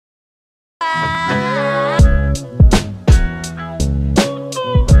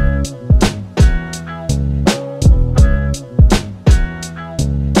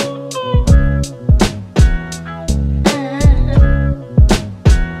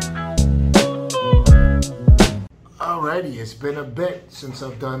Alrighty, it's been a bit since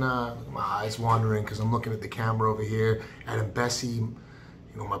I've done, my eyes wandering because I'm looking at the camera over here. And Bessie,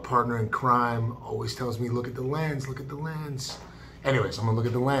 my partner in crime, always tells me, look at the lens, look at the lens. Anyways, I'm gonna look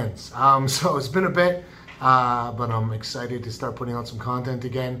at the lens. So it's been a bit, but I'm excited to start putting out some content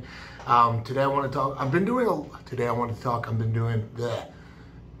again. Today I want to talk,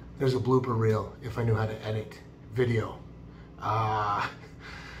 there's a blooper reel if I knew how to edit video.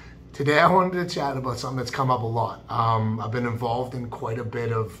 Today I wanted to chat about something that's come up a lot. I've been involved in quite a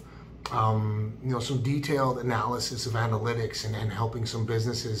bit of, some detailed analysis of analytics and helping some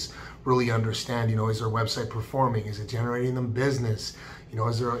businesses really understand, is their website performing? Is it generating them business?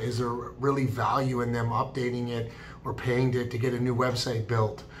 Is there really value in them updating it or paying to get a new website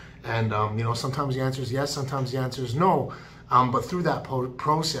built? And, sometimes the answer is yes, sometimes the answer is no. But through that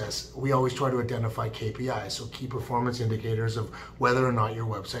process, we always try to identify KPIs, so key performance indicators of whether or not your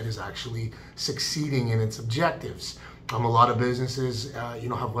website is actually succeeding in its objectives. A lot of businesses, have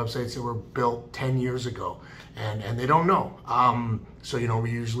websites that were built 10 years ago, and they don't know. So, we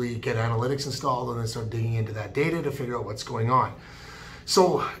usually get analytics installed and then start digging into that data to figure out what's going on.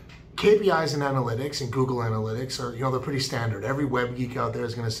 So KPIs and analytics and Google Analytics are, they're pretty standard. Every web geek out there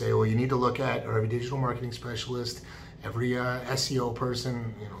is going to say, well, you need to look at, or every digital marketing specialist, every SEO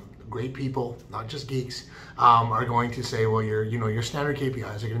person, great people, not just geeks, are going to say, well, your standard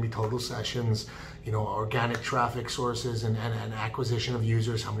KPIs are going to be total sessions, organic traffic sources and acquisition of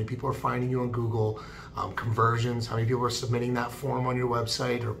users, how many people are finding you on Google, conversions, how many people are submitting that form on your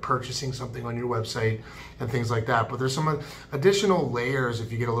website or purchasing something on your website, and things like that. But there's some additional layers,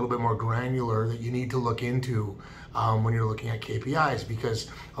 if you get a little bit more granular, that you need to look into when you're looking at KPIs, because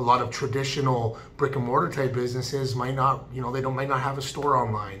a lot of traditional brick and mortar type businesses might not, might not have a store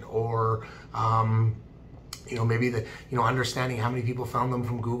online, or maybe understanding how many people found them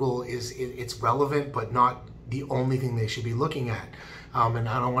from Google it's relevant, but not the only thing they should be looking at. And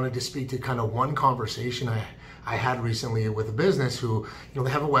I wanted to speak to kind of one conversation I had recently with a business who, they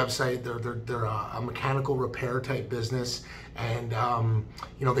have a website, they're a mechanical repair type business, and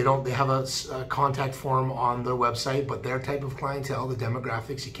they have a contact form on their website, but their type of clientele, the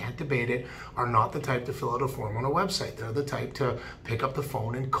demographics, you can't debate it, are not the type to fill out a form on a website. They're the type to pick up the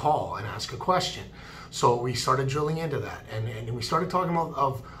phone and call and ask a question. So we started drilling into that, and we started talking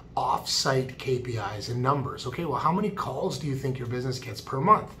about off-site KPIs and numbers. Okay, well, how many calls do you think your business gets per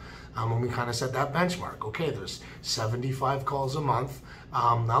month? And we kind of set that benchmark. Okay, there's 75 calls a month.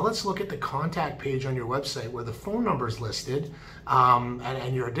 Now let's look at the contact page on your website where the phone number is listed,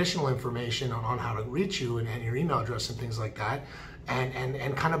 and your additional information on how to reach you and your email address and things like that,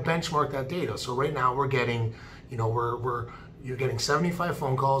 and kind of benchmark that data. So right now we're getting, you're getting 75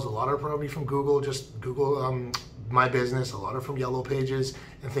 phone calls. A lot are probably from Google, just Google My Business. A lot are from Yellow Pages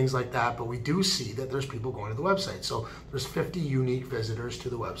and things like that. But we do see that there's people going to the website. So there's 50 unique visitors to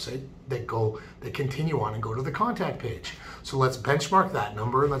the website that continue on and go to the contact page. So let's benchmark that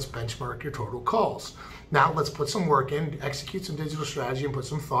number, and let's benchmark your total calls. Now let's put some work in, execute some digital strategy, and put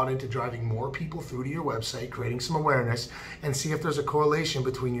some thought into driving more people through to your website, creating some awareness, and see if there's a correlation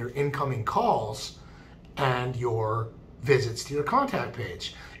between your incoming calls and your visits to your contact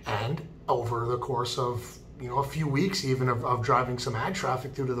page. And over the course of a few weeks even of driving some ad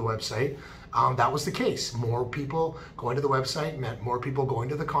traffic through to the website, that was the case. More people going to the website meant more people going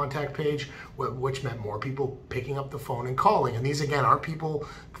to the contact page, which meant more people picking up the phone and calling. And these, again, aren't people,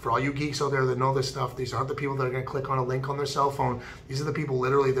 for all you geeks out there that know this stuff, these aren't the people that are going to click on a link on their cell phone. These are the people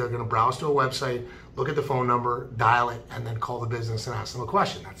literally that are going to browse to a website, look at the phone number, dial it, and then call the business and ask them a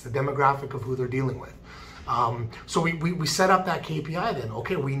question. That's the demographic of who they're dealing with. So we set up that KPI then.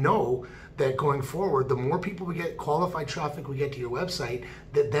 Okay, we know that going forward, the more people we get, qualified traffic we get to your website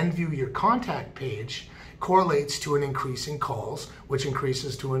that then view your contact page, correlates to an increase in calls, which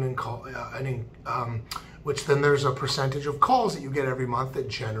increases to which then there's a percentage of calls that you get every month that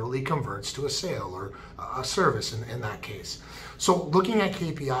generally converts to a sale or a service in that case. So looking at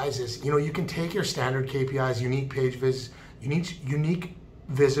KPIs is, you can take your standard KPIs, unique page visits, unique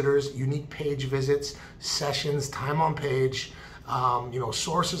visitors, unique page visits, sessions, time on page,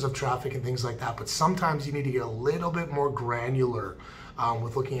 sources of traffic and things like that. But sometimes you need to get a little bit more granular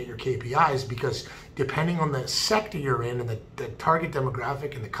with looking at your KPIs, because depending on the sector you're in and the target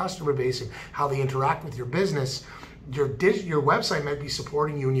demographic and the customer base and how they interact with your business, your website might be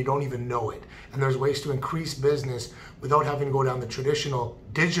supporting you and you don't even know it. And there's ways to increase business without having to go down the traditional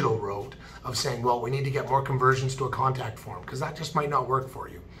digital road of saying, well, we need to get more conversions to a contact form, because that just might not work for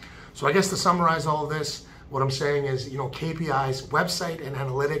you. So I guess to summarize all of this, What I'm saying is, KPIs, website and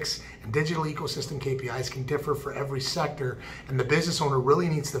analytics and digital ecosystem KPIs can differ for every sector, and the business owner really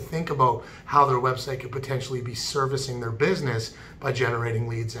needs to think about how their website could potentially be servicing their business by generating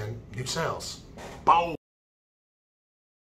leads and new sales. Boom!